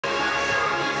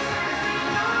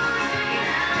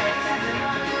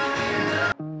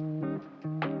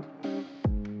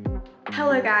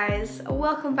Hello guys,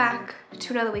 welcome back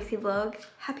to another weekly vlog.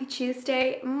 Happy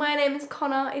Tuesday. My name is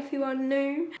Connor if you are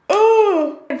new.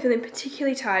 Oh, I'm feeling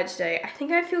particularly tired today. I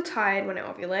think I feel tired when I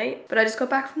ovulate, but I just got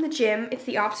back from the gym. It's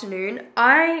the afternoon.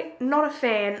 I'm not a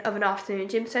fan of an afternoon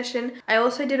gym session. I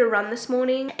also did a run this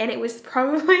morning and it was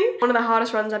probably one of the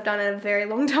hardest runs I've done in a very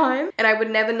long time, and I would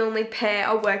never normally pair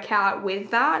a workout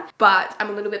with that, but I'm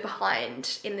a little bit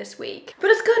behind in this week. But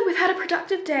it's good. We've had a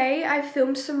productive day. I've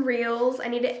filmed some reels. I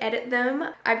need to edit them.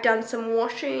 I've done some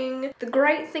washing. The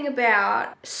great thing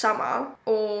about summer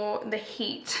or the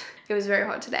heat, it was very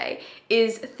hot today,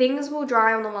 is things will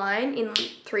dry on the line in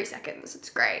 3 seconds. It's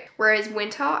great. Whereas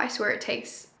winter, I swear it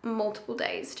takes multiple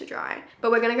days to dry. But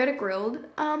we're gonna go to Grilled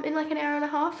in like an hour and a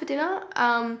half for dinner.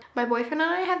 My boyfriend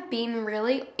and I have been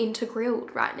really into Grilled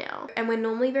right now, and we're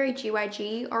normally very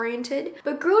GYG oriented,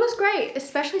 but Grilled is great,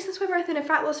 especially since we're both in a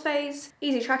fat loss phase,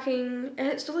 easy tracking, and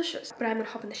it's delicious. But I'm gonna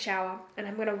hop in the shower and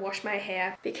I'm gonna wash my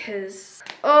hair because,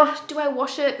 oh, do I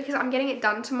wash it? Because I'm getting it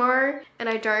done tomorrow and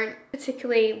I don't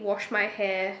particularly wash my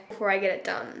hair before I get it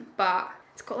done, but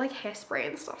it's got like hairspray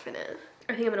and stuff in it.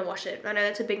 I think I'm gonna wash it. I know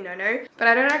that's a big no-no, but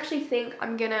I don't actually think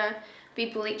I'm gonna be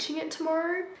bleaching it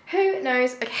tomorrow. Who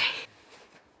knows? Okay.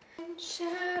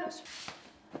 Shadows.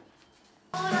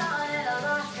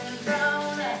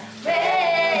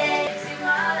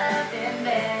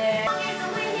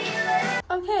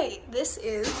 Okay, this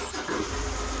is,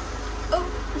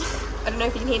 oh, I don't know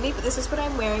if you can hear me, but this is what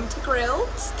I'm wearing to grill.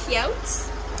 It's cute.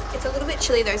 It's a little bit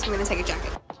chilly though, so I'm gonna take a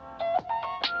jacket.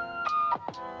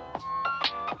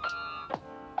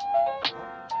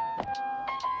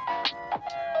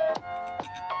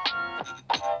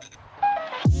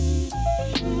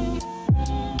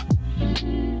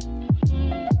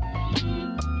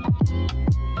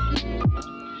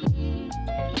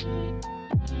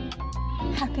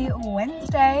 Happy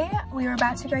Wednesday. We were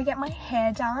about to go get my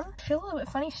hair done. I feel a little bit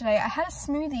funny today. I had a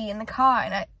smoothie in the car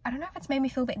and I don't know if it's made me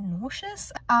feel a bit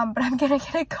nauseous, but I'm gonna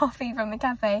get a coffee from the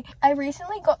cafe. I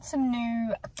recently got some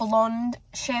new blonde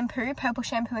shampoo, purple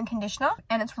shampoo and conditioner,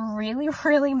 and it's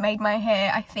really made my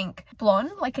hair, I think,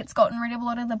 blonde. Like, it's gotten rid of a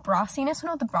lot of the brassiness,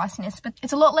 well, not the brassiness, but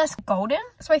it's a lot less golden.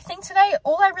 So I think today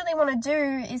all I really want to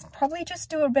do is probably just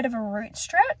do a bit of a root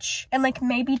stretch and like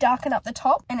maybe darken up the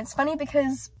top. And it's funny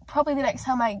because probably the next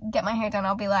time I get my hair done,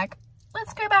 I'll be like,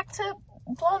 let's go back to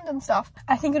blonde and stuff.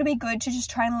 I think it'll be good to just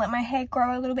try and let my hair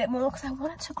grow a little bit more because I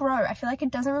want it to grow. I feel like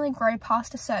it doesn't really grow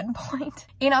past a certain point.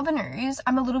 In other news,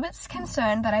 I'm a little bit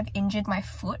concerned that I've injured my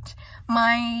foot.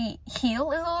 My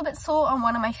heel is a little bit sore on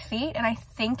one of my feet, and I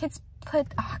think it's I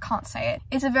can't say it.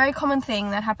 It's a very common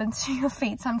thing that happens to your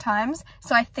feet sometimes.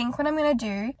 So I think what I'm gonna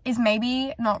do is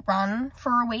maybe not run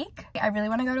for a week. I really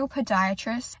want to go to a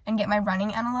podiatrist and get my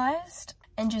running analyzed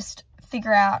and just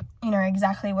figure out, you know,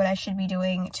 exactly what I should be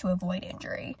doing to avoid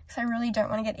injury. So I really don't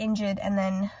want to get injured and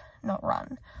then not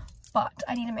run. But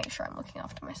I need to make sure I'm looking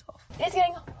after myself. It's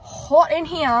getting hot in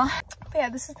here. But yeah,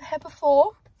 this is the hair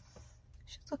before.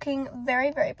 She's looking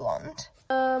very blonde.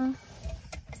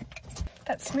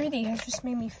 That smoothie has just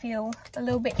made me feel a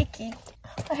little bit icky.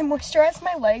 I moisturized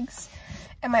my legs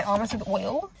and my arms with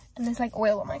oil, and there's like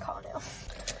oil on my car now.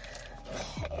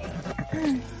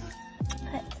 Okay.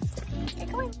 Let's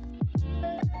get going.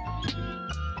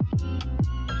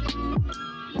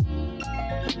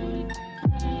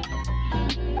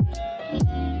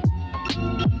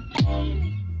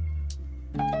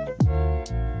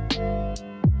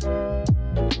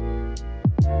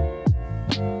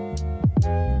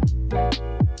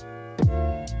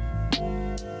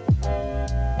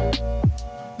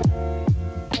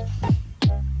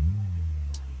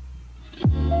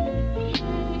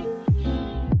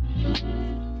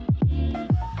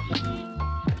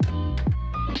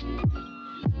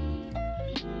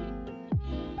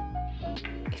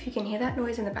 If you can hear that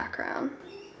noise in the background,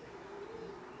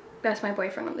 that's my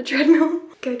boyfriend on the treadmill.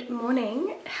 Good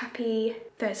morning, happy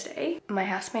Thursday. My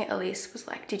housemate Elise was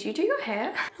like, did you do your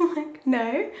hair? I'm like,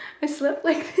 no, I slept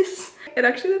like this. It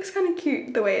actually looks kind of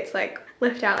cute the way it's like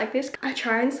left out like this. I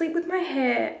try and sleep with my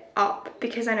hair up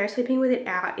because I know sleeping with it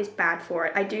out is bad for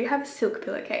it. I do have a silk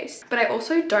pillowcase, but I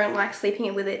also don't like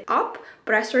sleeping with it up.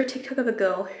 But I saw a TikTok of a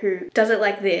girl who does it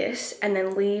like this and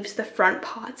then leaves the front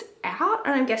parts out,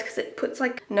 and I guess because it puts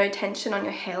like no tension on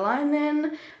your hairline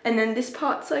then, and then this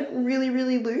part's like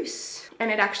really loose,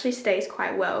 and it actually stays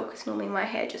quite well because normally my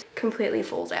hair just completely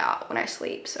falls out when I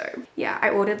sleep. So yeah, I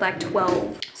ordered like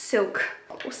 12 silk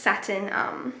or satin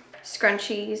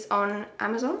scrunchies on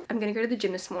Amazon. I'm gonna go to the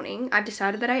gym this morning. I've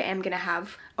decided that I am gonna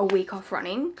have a week off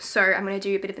running. So I'm gonna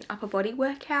do a bit of an upper body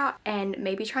workout and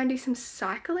maybe try and do some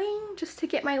cycling just to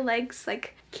get my legs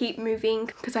like keep moving,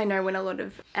 because I know when a lot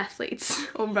of athletes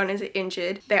or runners are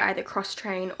injured, they either cross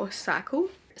train or cycle.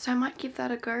 So I might give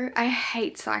that a go. I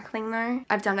hate cycling though.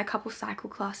 I've done a couple cycle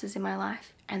classes in my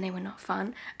life and they were not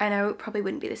fun. I know it probably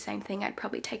wouldn't be the same thing. I'd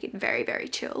probably take it very, very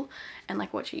chill and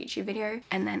like watch a YouTube video.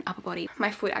 And then upper body. My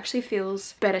foot actually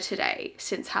feels better today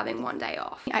since having one day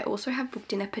off. I also have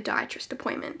booked in a podiatrist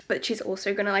appointment, but she's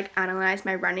also gonna like analyze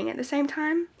my running at the same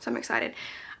time. So I'm excited.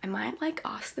 I might like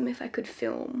ask them if I could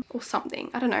film or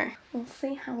something. I don't know. We'll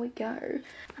see how we go.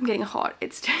 I'm getting hot.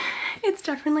 It's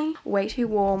definitely way too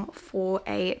warm for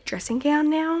a dressing gown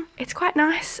now. It's quite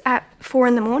nice at 4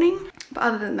 in the morning, but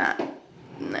other than that,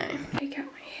 no. Take out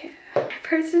my hair. I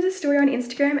posted a story on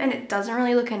Instagram and it doesn't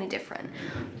really look any different,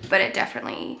 but it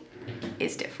definitely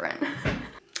is different.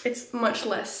 It's much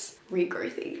less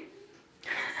regrowthy.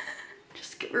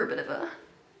 Just give her a bit of a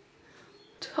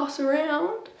toss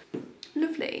around.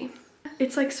 Lovely.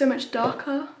 It's like so much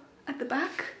darker at the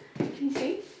back. Can you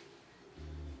see?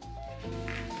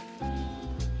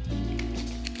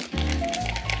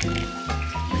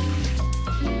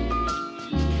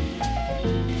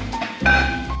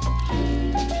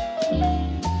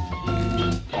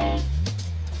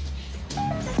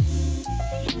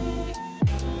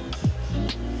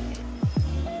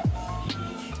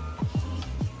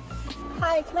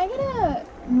 Hi, can I get a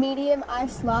medium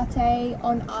iced latte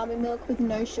on almond milk with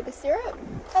no sugar syrup?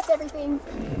 That's everything.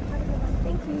 Have a good one.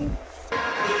 Thank you.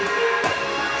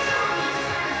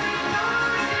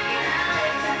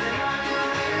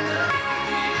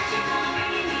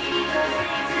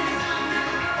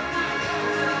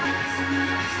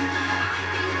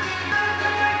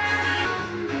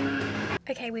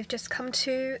 Okay, we've just come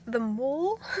to the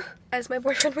mall, as my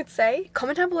boyfriend would say.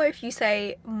 Comment down below if you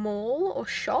say mall or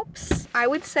shops. I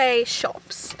would say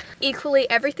shops. Equally,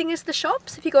 everything is the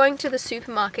shops. If you're going to the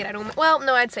supermarket,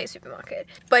 I'd say supermarket.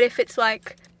 But if it's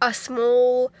like a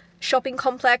small shopping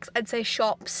complex, I'd say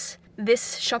shops.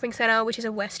 This shopping center, which is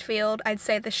a Westfield, I'd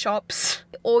say the shops.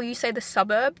 Or you say the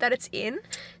suburb that it's in.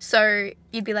 So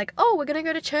you'd be like, oh, we're gonna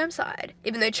go to Chermside.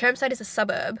 Even though Chermside is a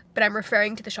suburb, but I'm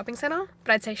referring to the shopping center.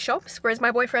 But I'd say shops, whereas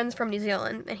my boyfriend's from New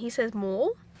Zealand and he says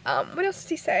mall. What else does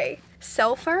he say?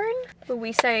 Cell phone? Will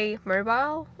we say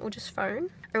mobile or just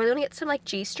phone? I really want to get some like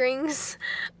G-strings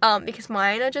because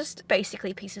mine are just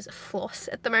basically pieces of floss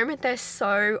at the moment. They're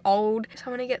so old. So I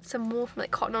want to get some more from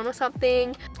like Cotton On or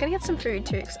something. I'm gonna get some food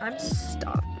too because I'm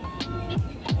stuck.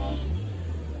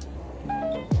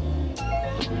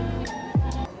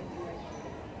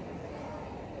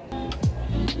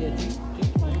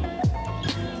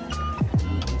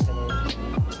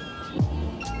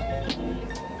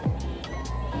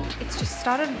 It's just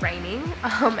started raining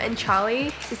and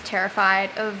Charlie is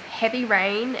terrified of heavy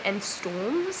rain and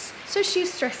storms, so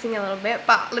she's stressing a little bit.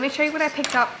 But let me show you what I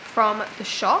picked up from the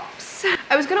shops.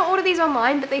 I was gonna order these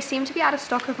online, but they seem to be out of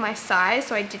stock of my size,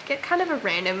 so I did get kind of a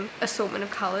random assortment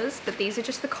of colors. But these are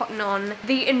just the Cotton On,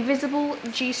 the invisible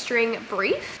G-string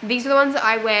brief. These are the ones that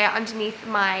I wear underneath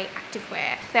my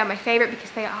activewear. They are my favorite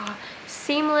because they are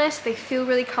seamless, they feel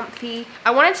really comfy.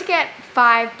 I wanted to get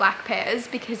 5 black pairs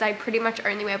because I pretty much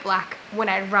only wear black when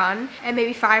I run, and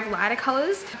maybe 5 lighter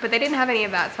colors, but they didn't have any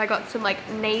of that, so I got some like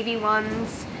navy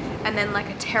ones and then like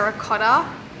a terracotta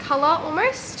color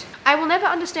almost. I will never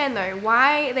understand though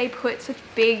why they put such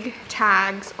big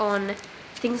tags on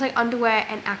things like underwear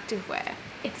and activewear.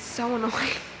 It's so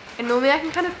annoying. And normally I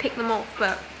can kind of pick them off,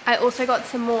 but I also got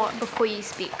some more Before You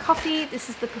Speak coffee. This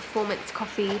is the performance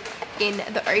coffee in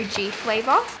the OG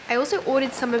flavor. I also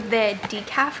ordered some of their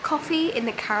decaf coffee in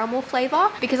the caramel flavor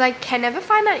because I can never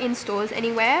find that in stores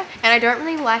anywhere, and I don't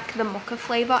really like the mocha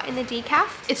flavor in the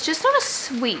decaf. It's just not as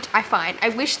sweet, I find. I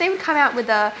wish they would come out with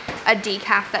a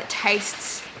decaf that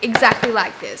tastes exactly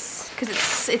like this,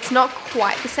 because it's not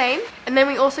quite the same. And then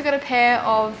we also got a pair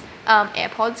of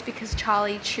AirPods because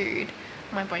Charlie chewed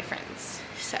my boyfriend's,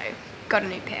 so got a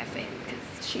new pair for him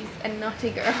because she's a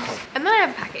naughty girl. And then I have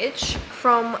a package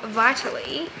from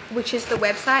Vitally, which is the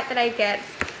website that I get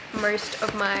most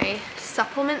of my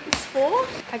supplements for.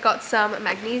 I got some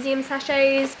magnesium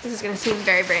sachets. This is going to seem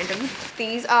very random.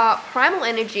 These are Primal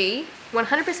Energy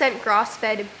 100%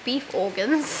 grass-fed beef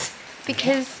organs,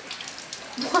 because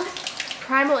what?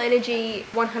 Primal Energy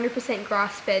 100%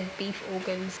 grass-fed beef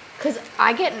organs, because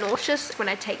I get nauseous when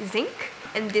I take zinc,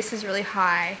 and this is really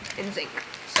high in zinc.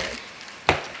 So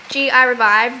GI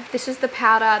Revive. This is the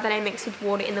powder that I mix with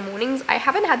water in the mornings. I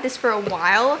haven't had this for a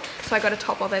while, so I got a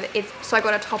top up of it. So I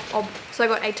got a top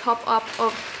up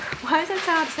of, why is that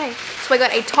so hard to say? So I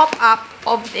got a top up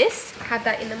of this. I had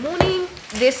that in the morning.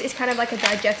 This is kind of like a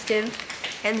digestive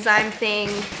enzyme thing.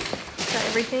 Is that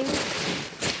everything?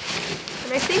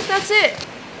 And I think that's it.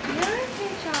 You're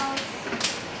okay, Charles.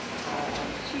 Oh,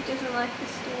 she doesn't like the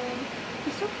storm.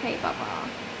 It's okay, Baba.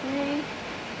 Okay.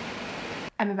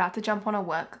 I'm about to jump on a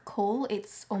work call.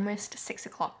 It's almost 6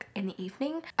 o'clock in the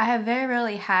evening. I have very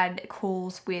rarely had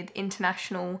calls with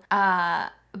international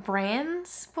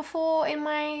brands before in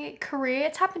my career.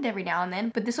 It's happened every now and then,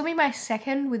 but this will be my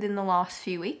second within the last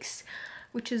few weeks,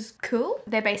 which is cool.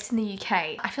 They're based in the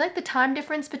UK. I feel like the time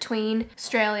difference between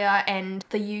Australia and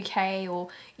the UK or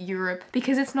Europe,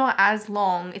 because it's not as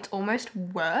long, it's almost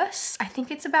worse. I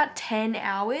think it's about 10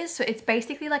 hours, so it's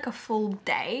basically like a full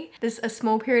day. There's a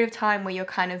small period of time where you're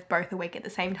kind of both awake at the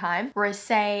same time. Whereas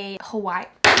say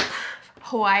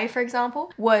Hawaii, for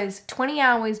example, was 20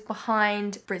 hours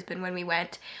behind Brisbane when we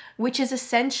went, which is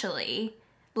essentially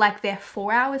like they're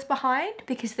 4 hours behind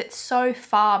because it's so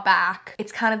far back.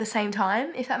 It's kind of the same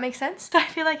time, if that makes sense. I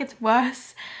feel like it's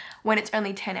worse when it's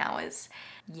only 10 hours.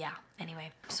 Yeah,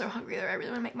 anyway, I'm so hungry though. I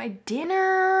really want to make my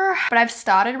dinner. But I've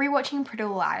started rewatching Pretty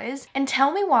Little Liars, and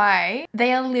tell me why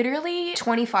they are literally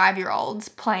 25-year-olds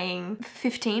playing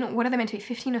 15, what are they meant to be,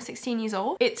 15 or 16 years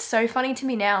old? It's so funny to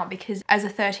me now because as a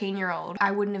 13-year-old,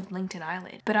 I wouldn't have blinked an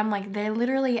eyelid. But I'm like, they're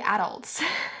literally adults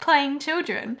playing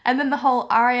children. And then the whole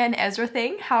Arya and Ezra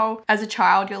thing, how as a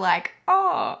child you're like,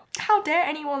 oh, how dare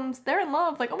they're in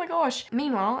love, like, oh my gosh.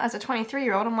 Meanwhile, as a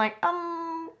 23-year-old, I'm like,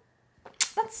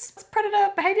 that's predator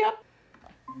behavior.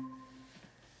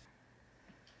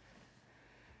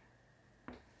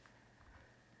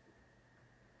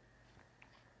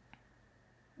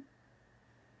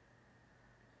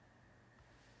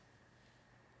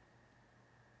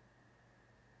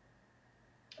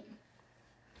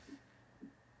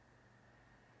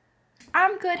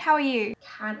 I'm good, how are you?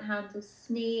 Can't handle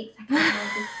snakes, I can't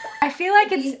handle I feel like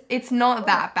it's not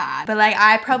that bad, but like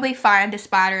I probably find a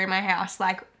spider in my house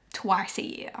like twice a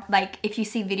year. Like if you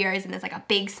see videos and there's like a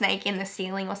big snake in the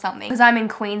ceiling or something. Because I'm in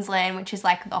Queensland, which is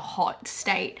like the hot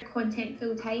state. Content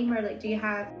full time, or like do you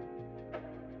have?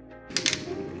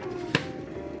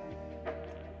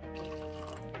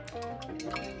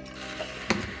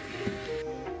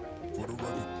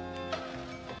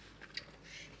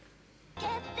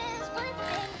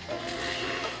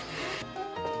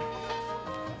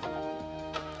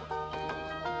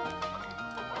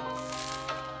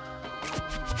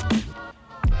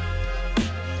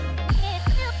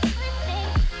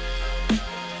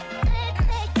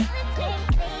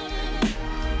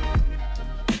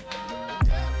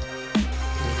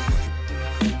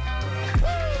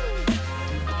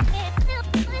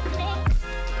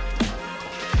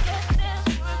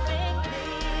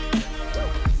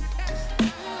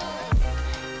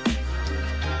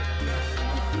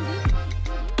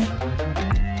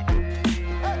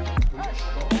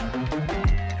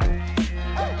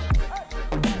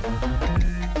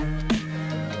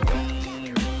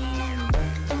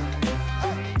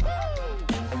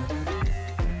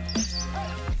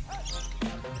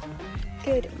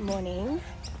 Good morning.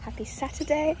 Happy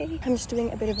Saturday. I'm just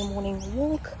doing a bit of a morning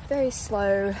walk. Very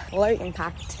slow, low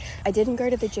impact. I didn't go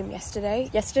to the gym yesterday.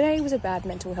 Yesterday was a bad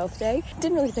mental health day.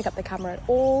 Didn't really pick up the camera at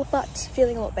all, but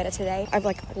feeling a lot better today. I've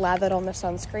like lathered on the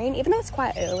sunscreen, even though it's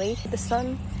quite early. The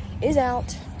sun is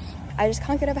out. I just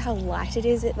can't get over how light it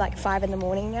is at like 5 in the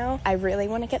morning now. I really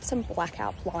want to get some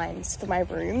blackout blinds for my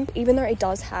room. Even though it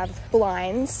does have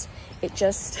blinds, it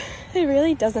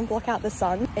really doesn't block out the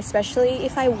sun, especially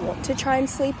if I want to try and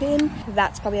sleep in.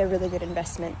 That's probably a really good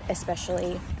investment,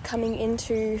 especially coming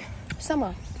into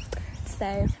summer.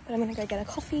 So, but I'm gonna go get a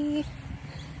coffee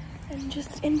and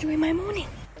just enjoy my morning.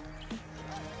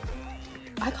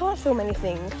 I can't film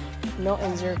anything not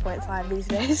in 0.5 these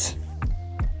days.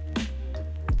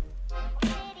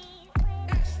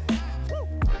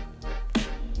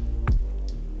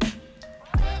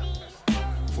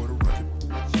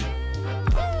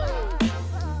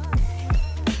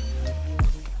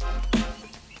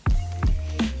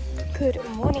 Good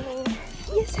morning.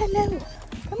 Yes, hello.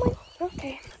 Come on.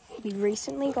 Okay. We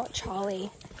recently got Charlie.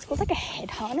 It's called like a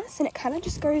head harness, and it kind of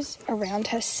just goes around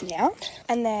her snout,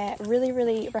 and they're really,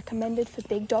 really recommended for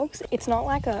big dogs. It's not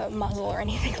like a muzzle or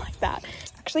anything like that.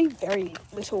 Actually very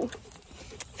little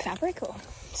fabric or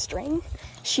string.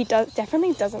 She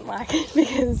definitely doesn't like it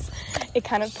because it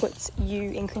kind of puts you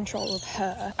in control of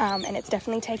her, and it's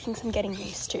definitely taking some getting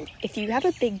used to. If you have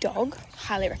a big dog,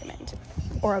 highly recommend.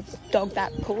 Or a dog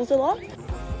that pulls a lot.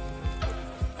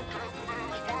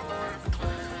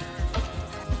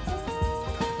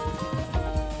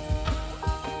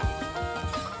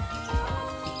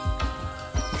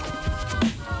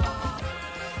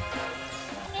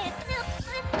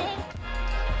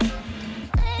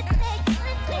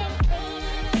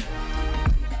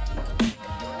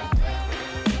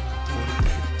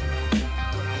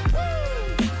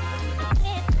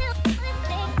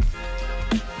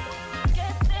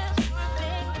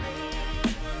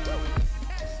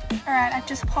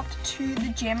 just popped to the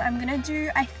gym. I'm gonna do,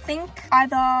 I think,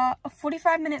 either a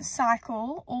 45-minute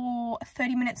cycle or a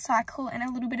 30-minute cycle and a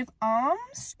little bit of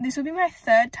arms. This will be my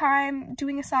third time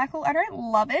doing a cycle. I don't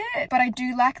love it, but I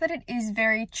do like that it is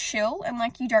very chill and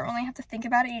like you don't really have to think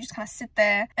about it. You just kind of sit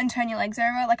there and turn your legs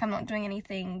over. Like I'm not doing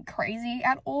anything crazy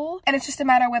at all. And it's just a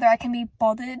matter of whether I can be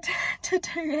bothered to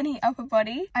do any upper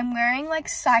body. I'm wearing like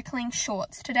cycling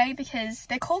shorts today because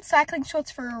they're called cycling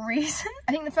shorts for a reason.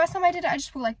 I think the first time I did it, I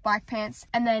just wore like bike pants.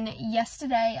 And then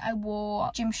yesterday I wore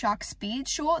GYMSHARK speed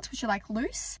shorts, which are like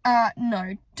loose.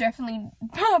 No, definitely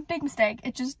big mistake.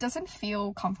 It just doesn't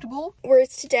feel comfortable.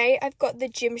 Whereas today I've got the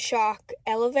GYMSHARK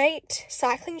Elevate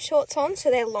cycling shorts on,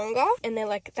 so they're longer and they're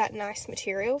like that nice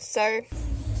material. So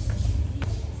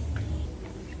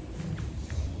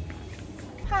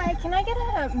hi, can I get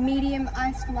a medium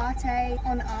iced latte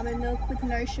on almond milk with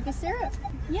no sugar syrup?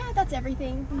 Yeah, that's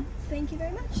everything. Thank you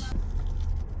very much.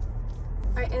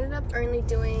 I ended up only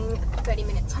doing 30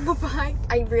 minutes on the bike.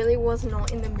 I really was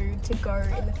not in the mood to go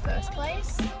in the first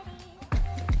place.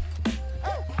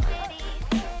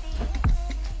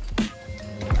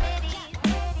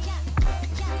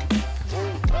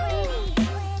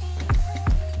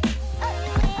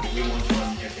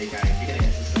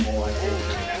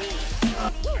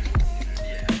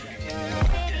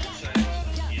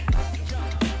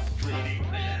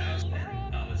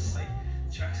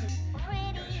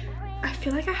 I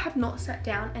feel like I have not sat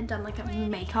down and done like a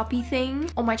makeup-y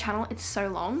thing on my channel in so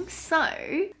long. So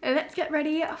let's get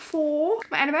ready for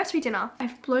my anniversary dinner.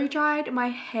 I've blow dried my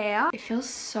hair. It feels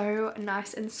so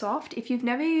nice and soft. If you've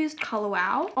never used Color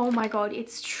Wow, oh my god,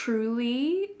 it's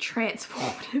truly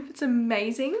transformative. It's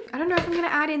amazing. I don't know if I'm gonna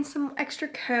add in some extra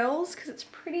curls because it's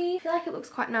pretty, I feel like it looks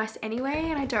quite nice anyway,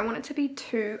 and I don't want it to be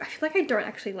too, I feel like I don't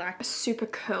actually like a super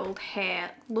curled hair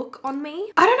look on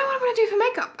me. I don't know what I'm gonna do for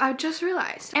makeup. I just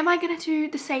realized. Am I gonna do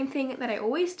the same thing that I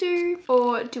always do,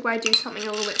 or do I do something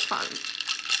a little bit fun?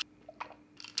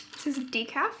 This is a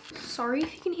decaf. Sorry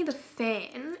if you can hear the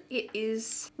fan. It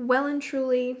is well and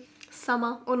truly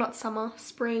summer, or not summer,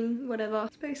 spring, whatever.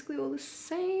 It's basically all the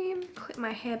same. Clip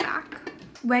my hair back.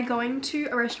 We're going to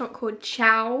a restaurant called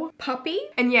Chow Puppy,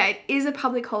 and yeah, it is a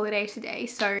public holiday today,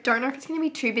 so don't know if it's gonna be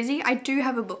too busy. I do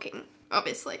have a booking,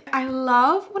 obviously. I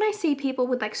love when I see people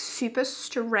with like super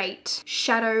straight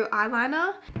shadow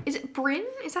eyeliner. Is it Bryn?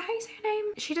 Is that how you say her name?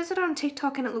 She does it on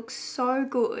TikTok and it looks so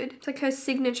good. It's like her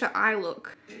signature eye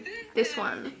look. This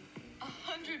one.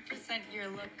 100% your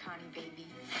look, Connie baby.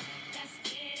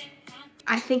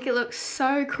 I think it looks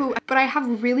so cool, but I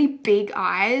have really big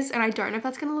eyes and I don't know if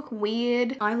that's gonna look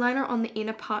weird. Eyeliner on the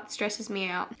inner part stresses me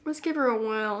out. Let's give her a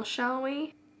whirl, shall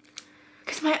we?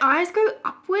 Because my eyes go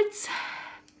upwards.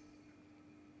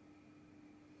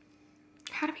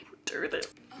 How do people do this?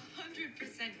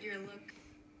 100% your look.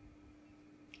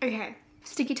 Okay,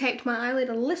 sticky taped my eyelid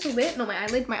a little bit, not my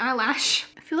eyelid, my eyelash.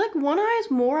 I feel like one eye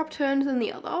is more upturned than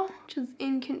the other, which is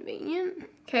inconvenient.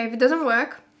 Okay, if it doesn't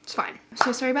work, it's fine.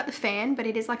 So sorry about the fan, but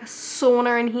it is like a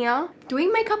sauna in here.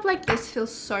 Doing makeup like this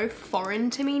feels so foreign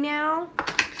to me now.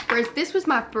 Whereas this was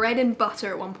my bread and butter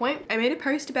at one point. I made a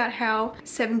post about how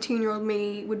 17-year-old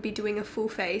me would be doing a full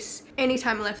face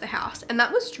anytime I left the house. And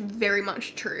that was very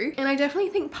much true. And I definitely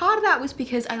think part of that was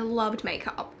because I loved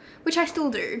makeup, which I still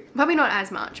do. Probably not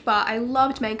as much, but I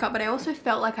loved makeup, but I also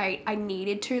felt like I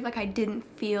needed to, like I didn't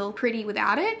feel pretty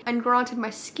without it. And granted, my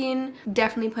skin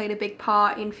definitely played a big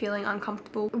part in feeling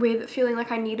uncomfortable with feeling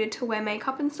like I needed to wear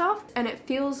makeup and stuff. And it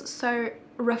feels so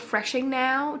refreshing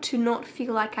now to not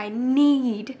feel like I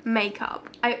need makeup.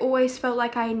 I always felt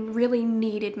like I really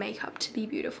needed makeup to be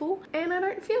beautiful, and I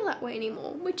don't feel that way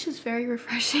anymore, which is very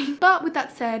refreshing. But with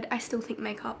that said, I still think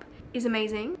makeup is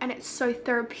amazing, and it's so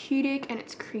therapeutic and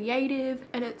it's creative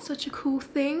and it's such a cool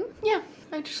thing. Yeah,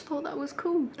 I just thought that was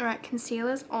cool. All right,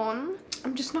 concealer's on.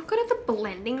 I'm just not good at the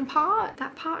blending part.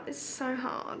 That part is so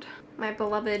hard. My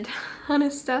beloved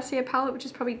Anastasia palette, which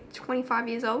is probably 25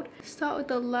 years old. Start with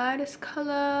the lightest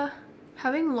color.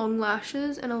 Having long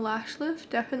lashes and a lash lift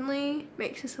definitely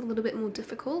makes this a little bit more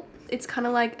difficult. It's kind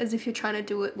of like as if you're trying to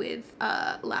do it with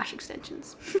lash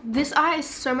extensions. This eye is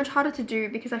so much harder to do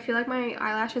because I feel like my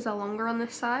eyelashes are longer on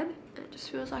this side. It just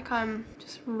feels like I'm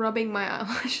just rubbing my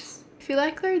eyelashes. I feel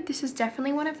like though this is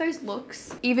definitely one of those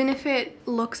looks, even if it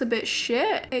looks a bit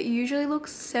shit, it usually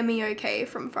looks semi-okay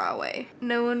from far away.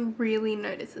 No one really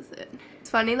notices it. It's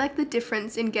funny like the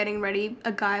difference in getting ready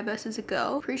a guy versus a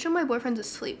girl. Pretty sure my boyfriend's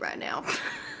asleep right now.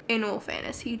 In all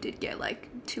fairness, he did get like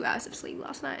 2 hours of sleep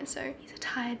last night, so he's a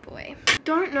tired boy.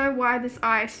 Don't know why this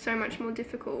eye is so much more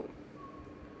difficult.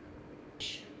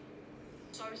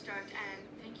 So stoked, and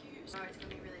thank you. So it's gonna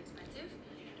be really expensive.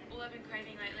 all I've been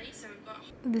craving lately. So we've got...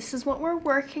 This is what we're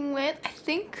working with. I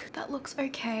think that looks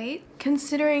okay,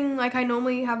 considering like I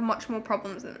normally have much more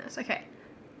problems than this. Okay.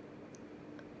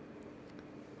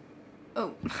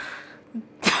 Oh.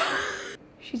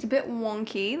 She's a bit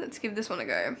wonky. Let's give this one a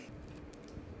go.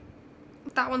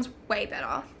 That one's way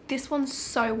better. This one's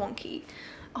so wonky.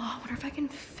 Oh, I wonder if I can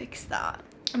fix that.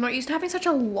 I'm not used to having such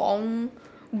a long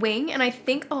wing, and I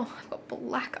think, oh, I've got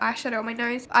black eyeshadow on my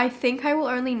nose. I think I will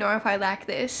only know if I like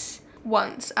this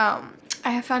once I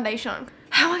have foundation on.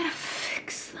 How am I gonna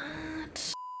fix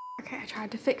that? Okay, I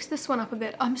tried to fix this one up a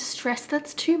bit. I'm stressed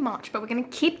that's too much, but we're gonna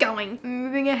keep going.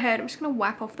 Moving ahead, I'm just gonna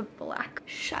wipe off the black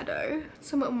shadow.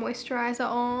 Some moisturizer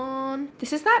on.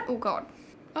 This is that, oh God.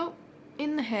 Oh,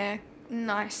 in the hair.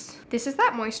 Nice. This is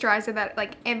that moisturizer that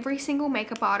like every single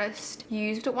makeup artist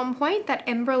used at one point, that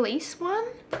Embryolisse one.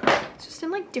 It's just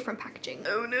in like different packaging.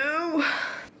 Oh no.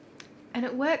 And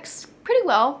it works pretty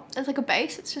well as like a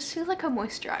base. It just feels like a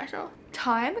moisturizer.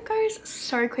 Time goes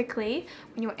so quickly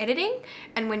when you're editing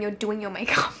and when you're doing your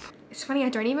makeup. It's funny, I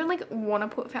don't even like want to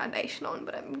put foundation on,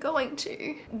 but I'm going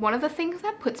to. One of the things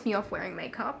that puts me off wearing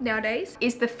makeup nowadays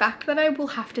is the fact that I will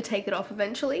have to take it off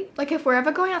eventually. Like if we're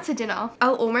ever going out to dinner,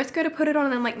 I'll almost go to put it on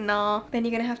and then like, nah, then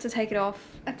you're gonna have to take it off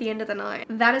at the end of the night.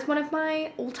 That is one of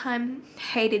my all-time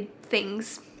hated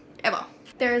things ever.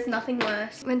 There is nothing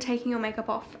worse than taking your makeup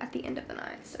off at the end of the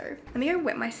night. So let me go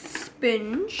wet my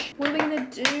sponge. What are we gonna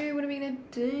do? What are we gonna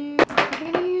do? What am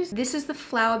I gonna use? This is the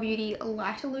Flower Beauty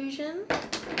Light Illusion.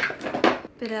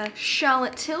 Bit of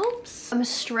Charlotte Tilbury. I'm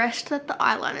stressed that the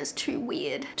eyeliner is too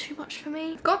weird. Too much for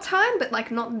me. I've got time, but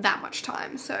like not that much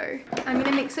time. So I'm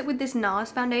gonna mix it with this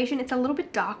NARS foundation. It's a little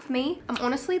bit dark for me. I'm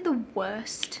honestly the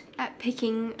worst at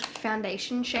picking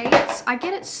foundation shades. I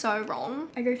get it so wrong.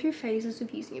 I go through phases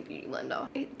of using a beauty blender.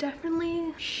 It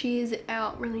definitely shears it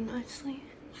out really nicely.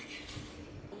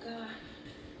 With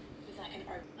like an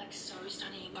like so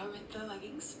stunning. Go with the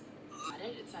leggings.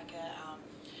 It's like a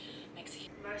Mexican.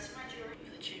 Most of my jewelry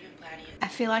with a tube and platinum. I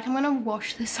feel like I'm gonna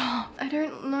wash this off. I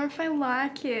don't know if I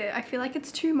like it. I feel like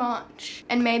it's too much.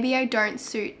 And maybe I don't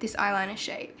suit this eyeliner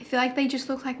shape. I feel like they just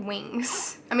look like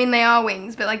wings. I mean, they are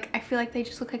wings, but like, I feel like they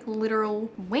just look like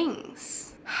literal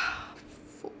wings.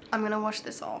 I'm gonna wash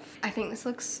this off. I think this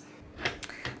looks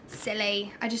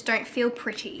silly. I just don't feel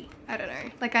pretty. I don't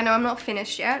know. Like, I know I'm not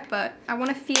finished yet, but I want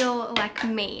to feel like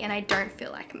me, and I don't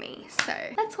feel like me. So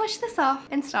let's wash this off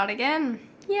and start again.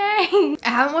 Yay! I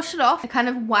haven't washed it off. I kind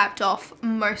of wiped off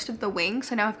most of the wing,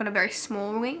 so now I've got a very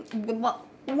small wing,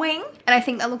 and I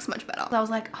think that looks much better. I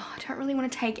was like, oh, I don't really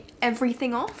want to take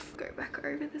everything off. Go back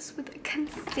over this with a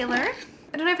concealer.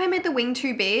 I don't know if I made the wing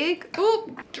too big. Oh,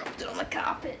 dropped it on the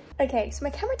carpet. Okay, so my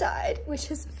camera died, which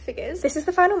is figures. This is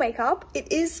the final makeup.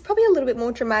 It is probably a little bit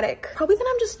more dramatic, probably than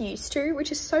I'm just used to,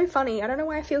 which is so funny. I don't know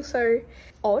why I feel so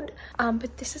odd,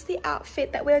 but this is the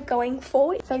outfit that we're going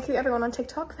for. Thank you everyone on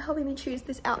TikTok for helping me choose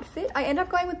this outfit. I end up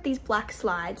going with these black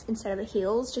slides instead of the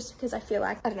heels, just because I feel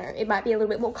like, I don't know, it might be a little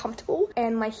bit more comfortable,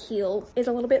 and my heel is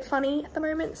a little bit funny at the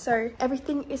moment. So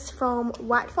everything is from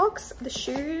White Fox. The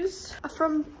shoes are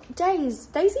from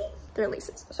Daisy? The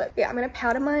releases. So yeah, I'm gonna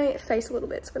powder my face a little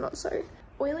bit so we're not so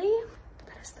oily.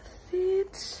 That is the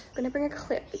fit. I'm gonna bring a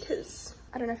clip because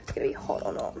I don't know if it's gonna be hot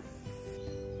or not.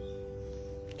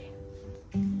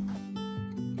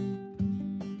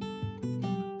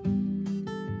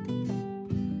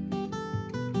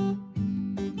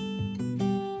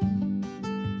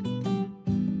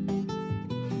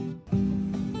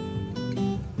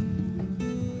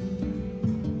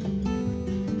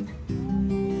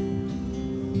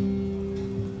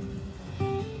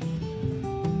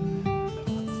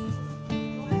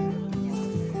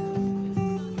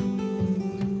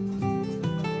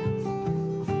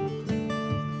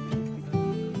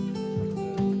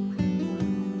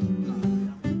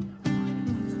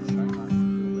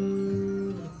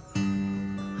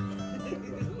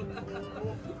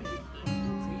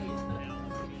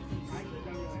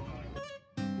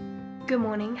 Good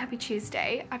morning, happy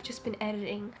Tuesday. I've just been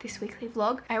editing this weekly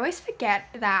vlog. I always forget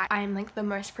that I'm like the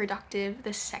most productive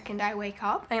the second I wake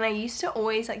up, and I used to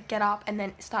always like get up and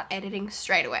then start editing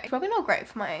straight away. It's probably not great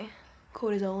for my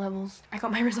cortisol levels. I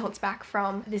got my results back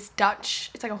from this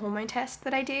Dutch, it's like a hormone test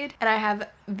that I did, and I have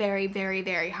very, very,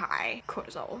 very high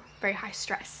cortisol, very high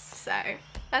stress, so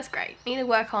that's great. Need to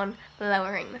work on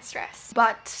lowering the stress.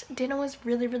 But dinner was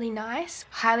really, really nice.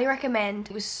 Highly recommend.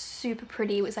 It was super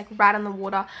pretty. It was like right on the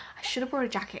water. I should have brought a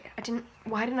jacket. I didn't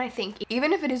why didn't I think,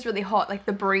 even if it is really hot, like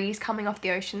the breeze coming off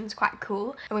the ocean is quite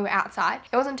cool, and we were outside.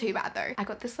 It wasn't too bad though. I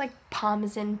got this like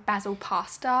Parmesan basil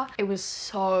pasta. It was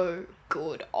so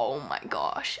good, oh my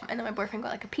gosh. And then my boyfriend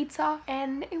got like a pizza,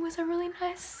 and it was a really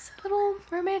nice little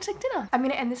romantic dinner. I'm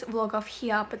gonna end this vlog off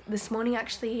here, but this morning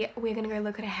actually we're gonna go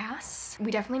look at a house. We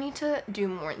definitely need to do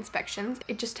more inspections.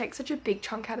 It just takes such a big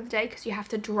chunk out of the day because you have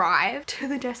to drive to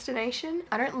the destination.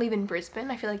 I don't live in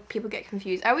Brisbane. I feel like people get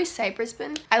confused. I always say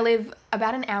Brisbane. I live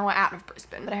about an hour out of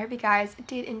Brisbane. But I hope you guys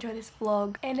did enjoy this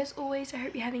vlog, and as always I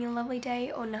hope you're having a lovely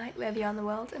day or night wherever you are in the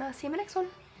world, and I'll see you in my next one.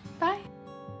 Bye.